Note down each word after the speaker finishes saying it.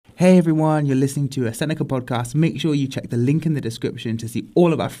Hey everyone, you're listening to a Seneca podcast. Make sure you check the link in the description to see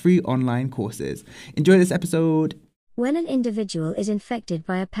all of our free online courses. Enjoy this episode. When an individual is infected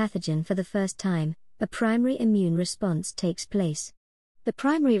by a pathogen for the first time, a primary immune response takes place. The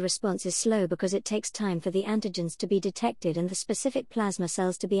primary response is slow because it takes time for the antigens to be detected and the specific plasma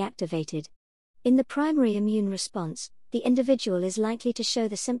cells to be activated. In the primary immune response, the individual is likely to show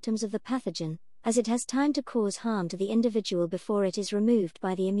the symptoms of the pathogen, as it has time to cause harm to the individual before it is removed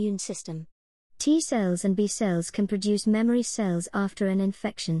by the immune system. T cells and B cells can produce memory cells after an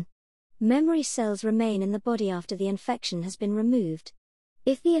infection. Memory cells remain in the body after the infection has been removed.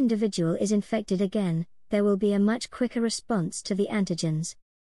 If the individual is infected again, there will be a much quicker response to the antigens.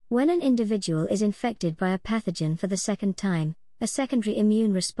 When an individual is infected by a pathogen for the second time, a secondary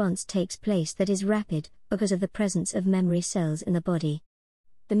immune response takes place that is rapid, because of the presence of memory cells in the body.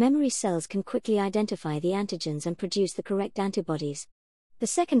 The memory cells can quickly identify the antigens and produce the correct antibodies. The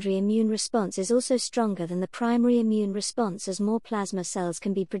secondary immune response is also stronger than the primary immune response as more plasma cells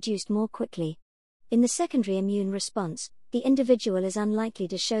can be produced more quickly. In the secondary immune response, the individual is unlikely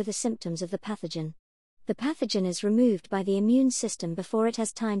to show the symptoms of the pathogen. The pathogen is removed by the immune system before it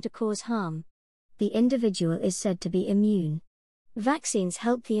has time to cause harm. The individual is said to be immune. Vaccines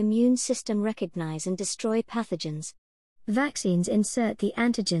help the immune system recognize and destroy pathogens. Vaccines insert the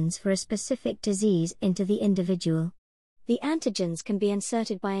antigens for a specific disease into the individual. The antigens can be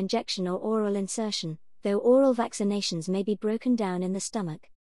inserted by injection or oral insertion, though oral vaccinations may be broken down in the stomach.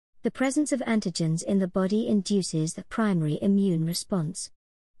 The presence of antigens in the body induces the primary immune response.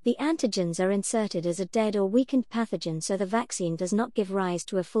 The antigens are inserted as a dead or weakened pathogen so the vaccine does not give rise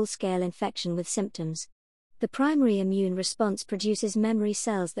to a full-scale infection with symptoms. The primary immune response produces memory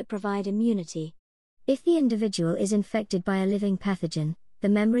cells that provide immunity. If the individual is infected by a living pathogen, the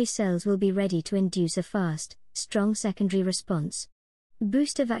memory cells will be ready to induce a fast, strong secondary response.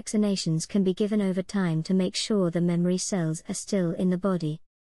 Booster vaccinations can be given over time to make sure the memory cells are still in the body.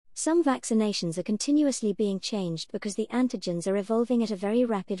 Some vaccinations are continuously being changed because the antigens are evolving at a very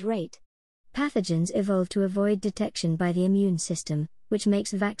rapid rate. Pathogens evolve to avoid detection by the immune system, which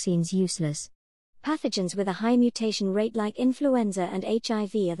makes vaccines useless. Pathogens with a high mutation rate like influenza and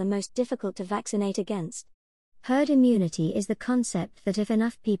HIV are the most difficult to vaccinate against. Herd immunity is the concept that if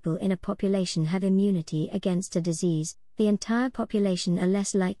enough people in a population have immunity against a disease, the entire population are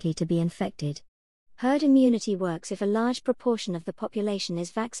less likely to be infected. Herd immunity works if a large proportion of the population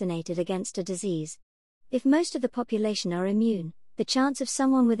is vaccinated against a disease. If most of the population are immune, the chance of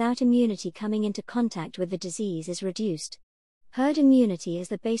someone without immunity coming into contact with the disease is reduced. Herd immunity is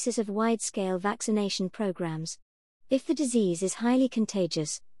the basis of wide-scale vaccination programs. If the disease is highly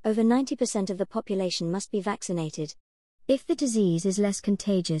contagious, over 90% of the population must be vaccinated. If the disease is less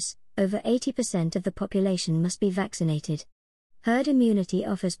contagious, over 80% of the population must be vaccinated. Herd immunity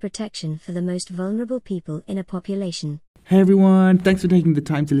offers protection for the most vulnerable people in a population. Hey everyone, thanks for taking the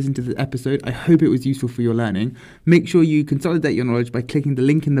time to listen to this episode. I hope it was useful for your learning. Make sure you consolidate your knowledge by clicking the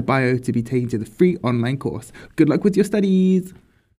link in the bio to be taken to the free online course. Good luck with your studies!